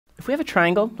if we have a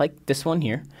triangle like this one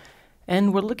here,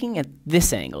 and we're looking at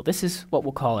this angle, this is what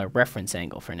we'll call our reference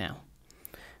angle for now.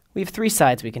 We have three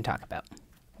sides we can talk about.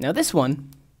 Now this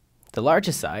one, the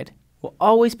largest side, will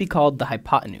always be called the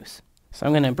hypotenuse. So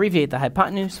I'm going to abbreviate the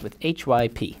hypotenuse with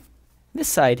HYP. This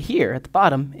side here at the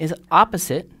bottom is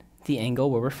opposite the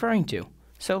angle we're referring to.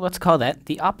 So let's call that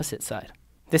the opposite side.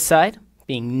 This side,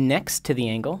 being next to the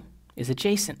angle, is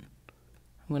adjacent.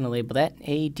 I'm going to label that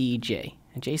ADJ.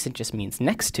 Adjacent just means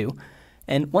next to.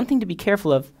 And one thing to be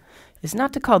careful of is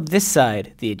not to call this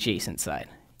side the adjacent side.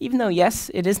 Even though, yes,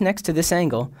 it is next to this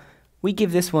angle, we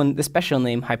give this one the special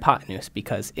name hypotenuse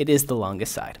because it is the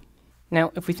longest side.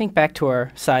 Now, if we think back to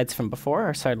our sides from before,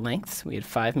 our side lengths, we had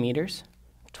 5 meters,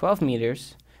 12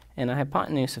 meters, and a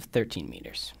hypotenuse of 13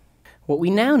 meters. What we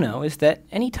now know is that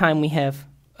anytime we have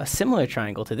a similar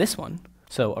triangle to this one,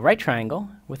 so a right triangle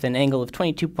with an angle of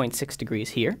 22.6 degrees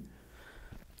here,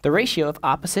 the ratio of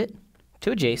opposite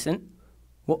to adjacent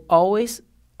will always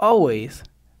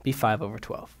be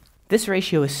 5/12. This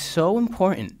ratio is so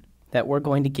important that we're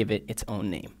going to give it its own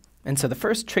name. And so the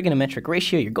first trigonometric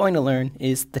ratio you're going to learn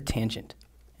is the tangent.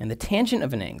 And the tangent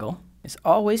of an angle is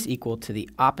always equal to the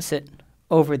opposite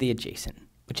over the adjacent,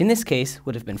 which in this case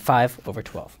would have been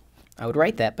 5/12. I would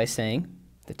write that by saying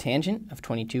the tangent of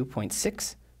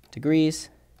 22.6 degrees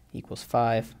equals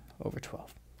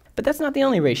 5/12. But that's not the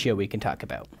only ratio we can talk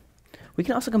about. We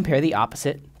can also compare the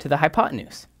opposite to the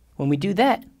hypotenuse. When we do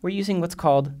that, we're using what's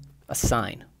called a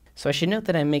sine. So I should note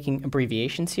that I'm making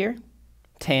abbreviations here.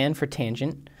 Tan for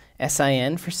tangent,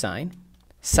 SIN for sine.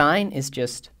 Sine is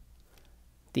just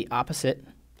the opposite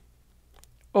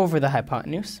over the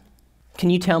hypotenuse. Can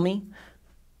you tell me,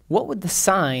 what would the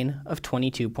sine of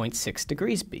 22.6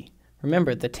 degrees be?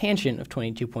 Remember, the tangent of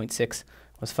 22.6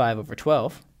 was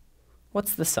 5/12.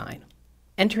 What's the sine?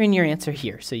 Enter in your answer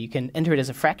here. So you can enter it as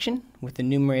a fraction with the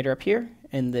numerator up here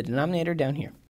and the denominator down here.